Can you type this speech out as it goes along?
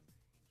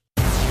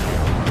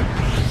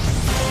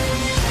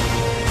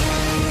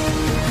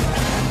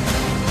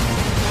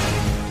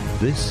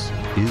This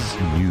is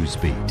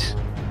Newsbeat.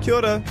 Kia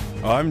ora,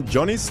 I'm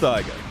Johnny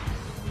Steiger.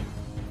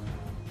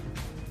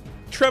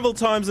 Travel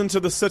times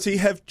into the city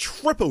have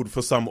tripled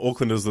for some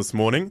Aucklanders this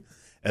morning,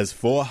 as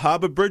 4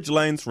 Harbour Bridge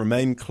lanes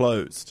remain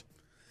closed.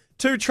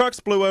 2 trucks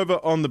blew over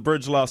on the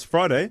bridge last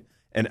Friday,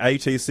 and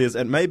AT says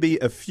it may be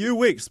a few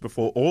weeks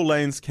before all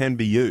lanes can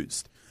be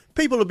used.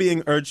 People are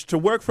being urged to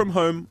work from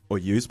home or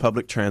use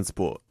public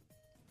transport.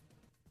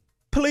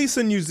 Police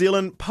in New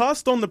Zealand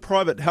passed on the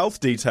private health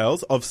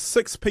details of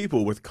 6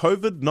 people with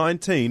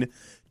COVID-19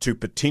 to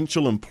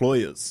potential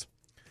employers.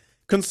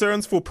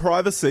 Concerns for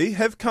privacy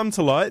have come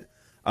to light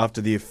after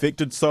the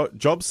affected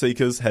job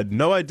seekers had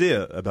no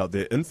idea about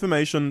their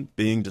information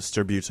being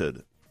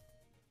distributed.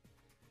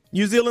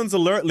 New Zealand's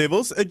alert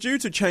levels are due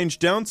to change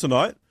down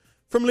tonight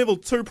from level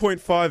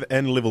 2.5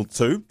 and level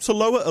 2 to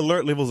lower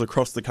alert levels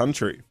across the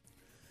country.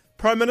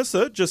 Prime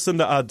Minister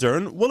Jacinda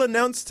Ardern will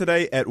announce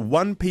today at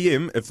 1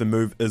 p.m. if the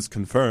move is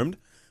confirmed.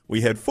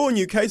 We had 4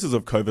 new cases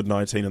of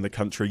COVID-19 in the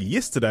country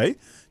yesterday,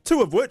 2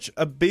 of which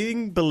are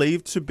being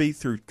believed to be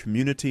through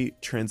community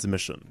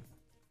transmission.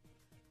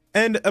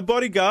 And a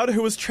bodyguard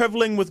who was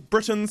travelling with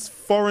Britain's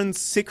Foreign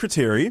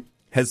Secretary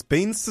has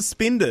been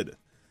suspended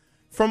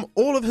from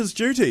all of his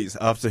duties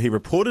after he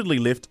reportedly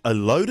left a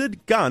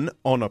loaded gun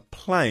on a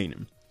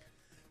plane.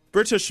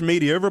 British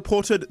media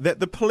reported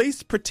that the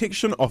police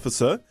protection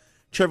officer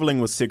travelling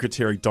with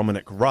Secretary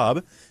Dominic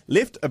Raab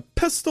left a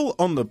pistol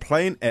on the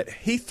plane at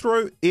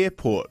Heathrow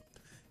Airport.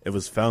 It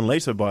was found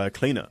later by a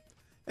cleaner.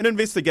 An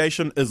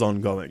investigation is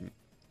ongoing.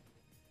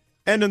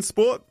 And in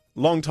sport,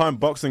 longtime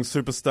boxing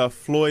superstar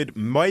Floyd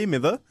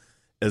Mayweather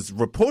is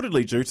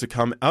reportedly due to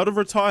come out of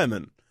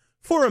retirement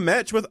for a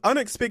match with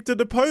unexpected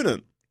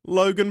opponent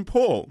Logan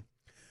Paul.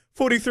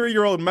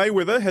 43-year-old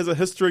Mayweather has a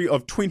history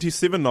of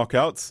 27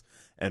 knockouts,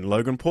 and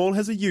Logan Paul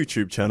has a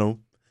YouTube channel.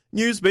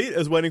 Newsbeat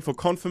is waiting for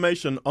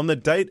confirmation on the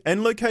date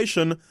and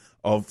location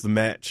of the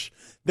match.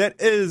 That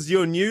is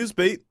your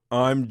Newsbeat.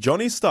 I'm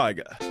Johnny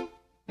Steiger.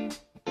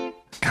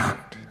 Can't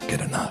get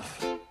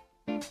enough.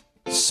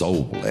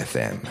 Soul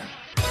FM.